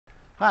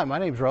Hi, my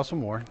name is Russell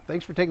Moore.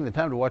 Thanks for taking the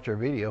time to watch our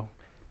video.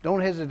 Don't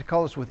hesitate to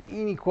call us with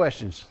any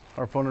questions.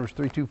 Our phone number is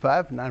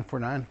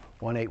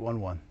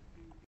 325-949-1811.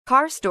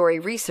 Car Story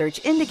research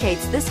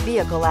indicates this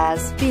vehicle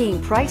as being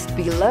priced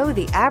below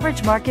the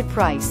average market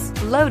price,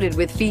 loaded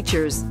with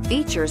features.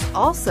 Features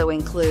also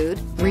include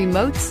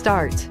remote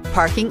start,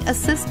 parking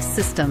assist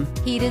system,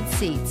 heated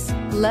seats,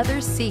 leather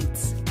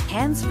seats,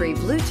 hands-free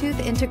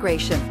Bluetooth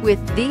integration.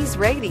 With these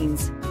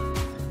ratings,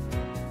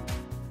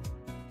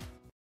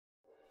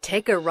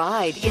 take a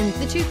ride in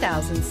the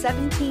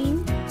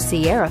 2017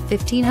 Sierra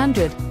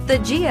 1500. The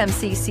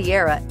GMC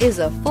Sierra is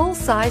a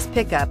full-size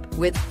pickup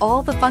with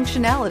all the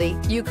functionality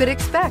you could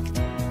expect.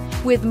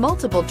 With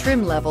multiple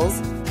trim levels,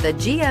 the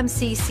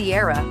GMC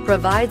Sierra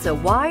provides a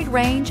wide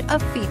range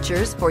of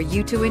features for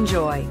you to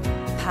enjoy.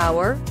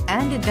 Power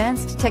and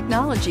advanced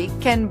technology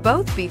can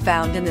both be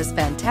found in this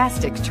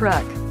fantastic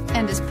truck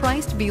and is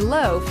priced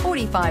below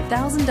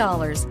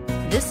 $45,000.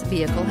 This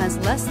vehicle has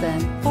less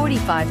than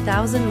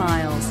 45,000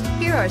 miles.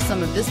 Here are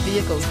some of this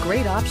vehicle's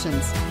great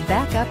options: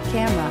 backup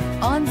camera,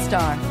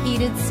 OnStar,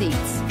 heated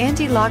seats,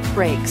 anti-lock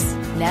brakes,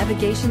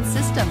 navigation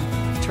system,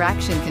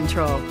 traction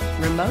control,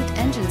 remote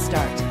engine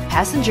start,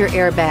 passenger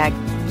airbag,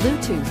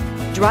 Bluetooth,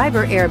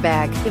 driver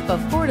airbag. If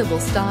affordable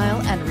style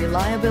and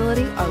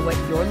reliability are what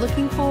you're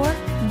looking for,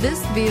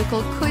 this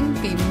vehicle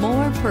couldn't be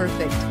more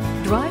perfect.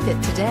 Drive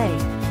it today.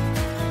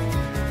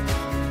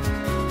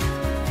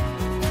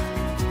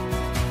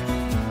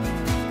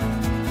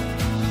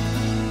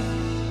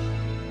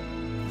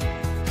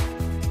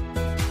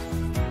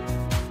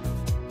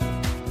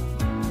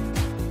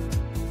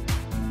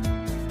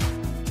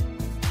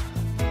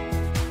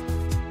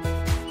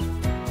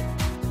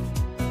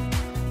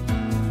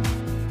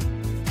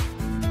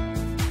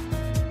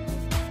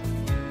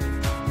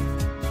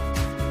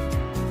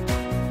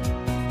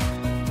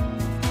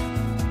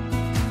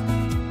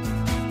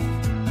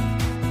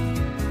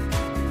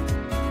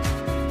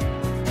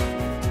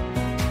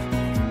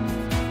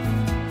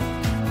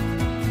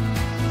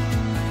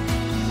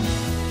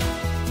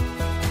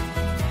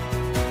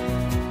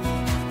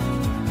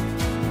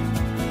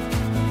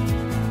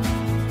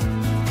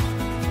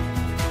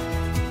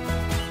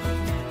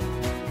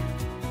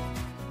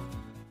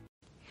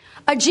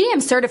 A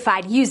GM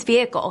certified used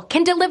vehicle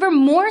can deliver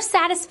more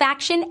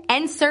satisfaction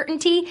and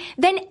certainty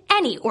than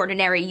any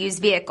ordinary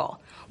used vehicle.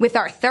 With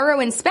our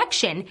thorough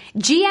inspection,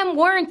 GM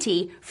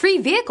warranty, free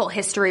vehicle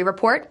history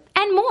report,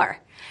 and more.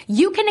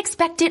 You can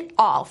expect it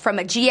all from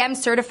a GM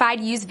certified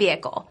used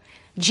vehicle.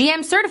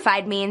 GM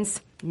certified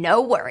means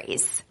no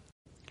worries.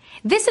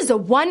 This is a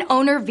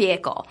one-owner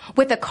vehicle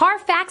with a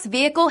Carfax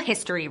Vehicle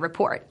History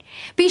Report.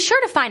 Be sure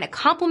to find a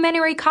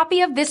complimentary copy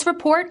of this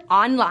report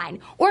online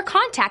or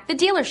contact the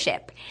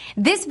dealership.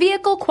 This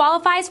vehicle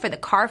qualifies for the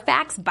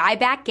Carfax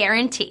Buyback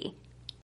Guarantee.